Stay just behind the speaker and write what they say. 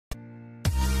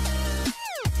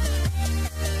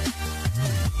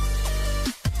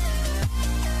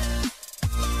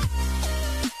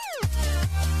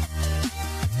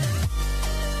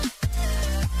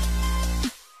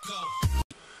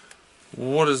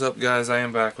What is up, guys? I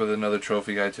am back with another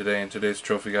trophy guide today, and today's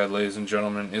trophy guide, ladies and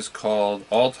gentlemen, is called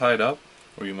All Tied Up,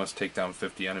 where you must take down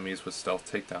 50 enemies with stealth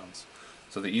takedowns.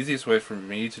 So the easiest way for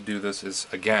me to do this is,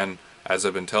 again, as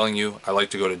I've been telling you, I like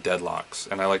to go to deadlocks,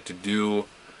 and I like to do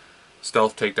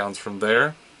stealth takedowns from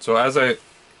there. So the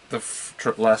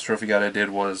last trophy guide I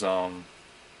did was, hang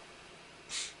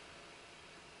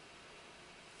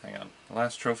on, the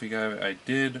last trophy guide I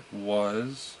did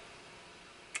was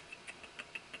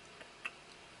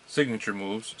signature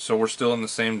moves, so we're still in the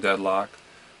same deadlock,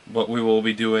 but we will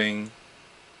be doing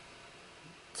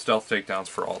stealth takedowns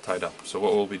for all tied up. So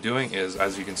what we'll be doing is,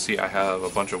 as you can see, I have a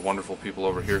bunch of wonderful people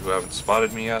over here who haven't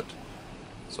spotted me yet,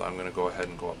 so I'm going to go ahead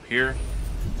and go up here.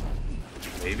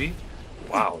 Maybe?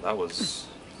 Wow, that was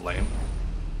lame.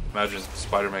 Imagine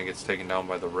Spiderman gets taken down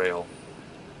by the rail.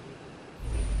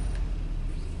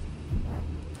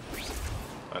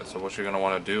 Alright, so what you're going to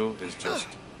want to do is just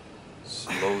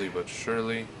slowly but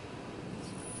surely.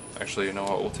 Actually, you know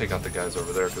what? We'll take out the guys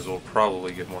over there because we'll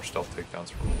probably get more stealth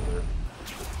takedowns from over there.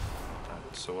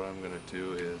 Alright, so what I'm going to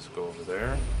do is go over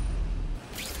there.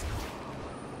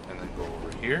 And then go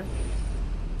over here.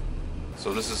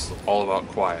 So this is all about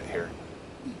quiet here.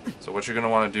 So what you're going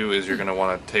to want to do is you're going to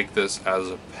want to take this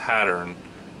as a pattern.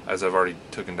 As I've already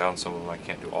taken down some of them, I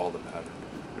can't do all the pattern.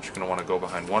 But you're going to want to go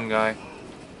behind one guy.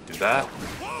 Do that.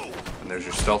 And there's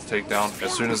your stealth takedown.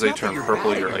 As soon as they turn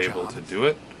purple, you're able to do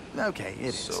it. Okay, it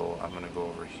is. So I'm going to go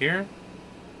over here.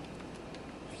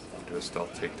 Do a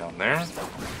stealth takedown there.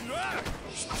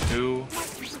 There's two.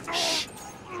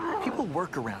 People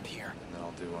work around here. And then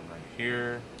I'll do one right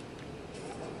here.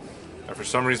 And for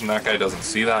some reason that guy doesn't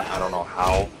see that. I don't know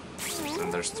how.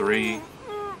 Then there's 3.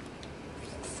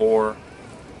 4.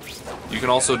 You can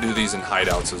also do these in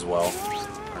hideouts as well.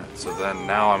 So then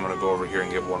now I'm going to go over here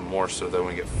and get one more, so then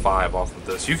we get 5 off of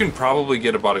this. You can probably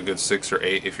get about a good 6 or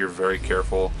 8 if you're very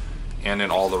careful and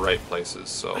in all the right places.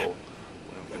 So what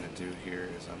I'm going to do here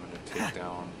is I'm going to take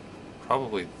down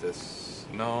probably this,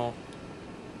 no,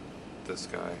 this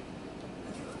guy.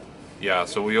 Yeah,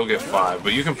 so you'll get 5,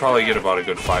 but you can probably get about a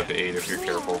good 5 to 8 if you're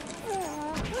careful.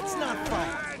 Let's not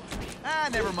fight. Ah,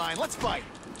 never mind. Let's fight.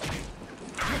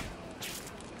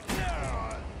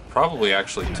 Probably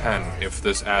actually 10 if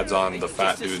this adds on the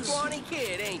fat dudes.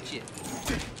 Kid, ain't you?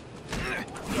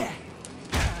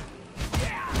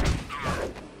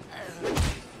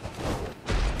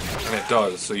 And it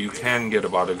does, so you can get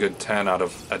about a good 10 out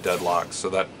of a deadlock, so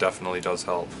that definitely does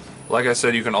help. Like I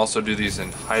said, you can also do these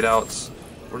in hideouts.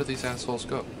 Where do these assholes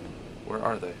go? Where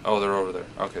are they? Oh, they're over there.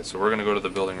 Okay, so we're going to go to the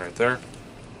building right there.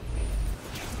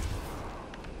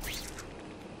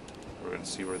 We're going to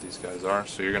see where these guys are.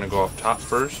 So you're going to go up top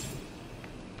first.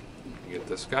 You get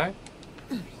this guy.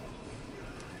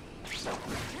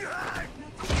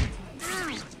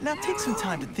 Now take some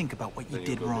time to think about what you Then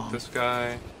did go wrong. Get this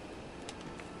guy.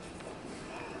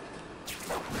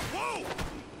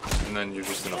 And then you're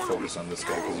just going to focus on this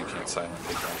guy because you can't silent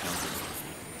take down him.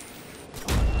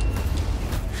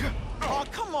 Oh,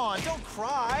 come on, don't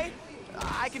cry.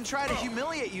 I can try to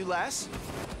humiliate you less.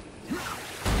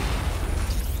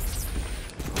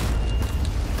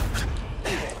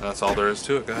 That's all there is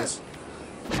to it, guys.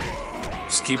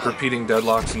 Just keep repeating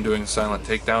deadlocks and doing silent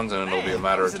takedowns, and it'll be a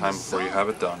matter of time before you have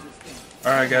it done.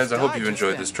 Alright guys, I hope you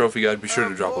enjoyed this trophy guide. Be sure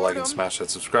to drop a like and smash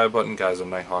that subscribe button. Guys, I'm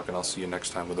Nighthawk, and I'll see you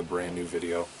next time with a brand new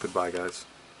video. Goodbye, guys.